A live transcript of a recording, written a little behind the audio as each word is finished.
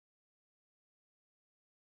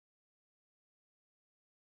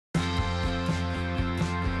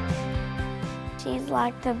is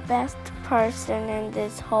like the best person in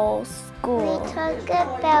this whole school. We talk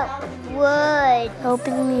about wood.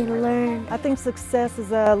 Helping me learn. I think success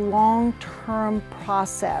is a long-term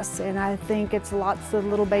process, and I think it's lots of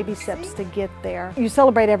little baby steps to get there. You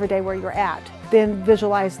celebrate every day where you're at, then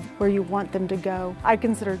visualize where you want them to go. I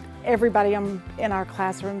consider everybody in our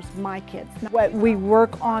classrooms my kids. What we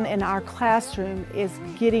work on in our classroom is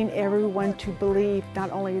getting everyone to believe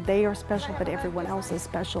not only they are special, but everyone else is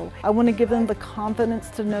special. I want to give them the confidence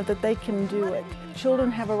to know that they can do it.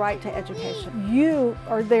 Children have a right to education. You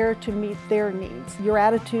are there to meet their needs. Your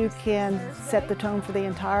attitude can set the tone for the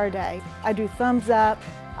entire day. I do thumbs up,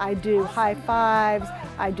 I do high fives,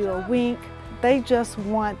 I do a wink. They just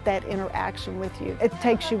want that interaction with you. It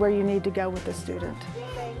takes you where you need to go with the student.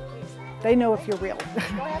 They know if you're real.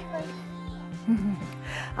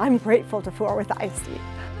 I'm grateful to FWISD.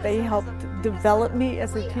 They helped develop me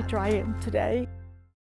as the teacher I am today.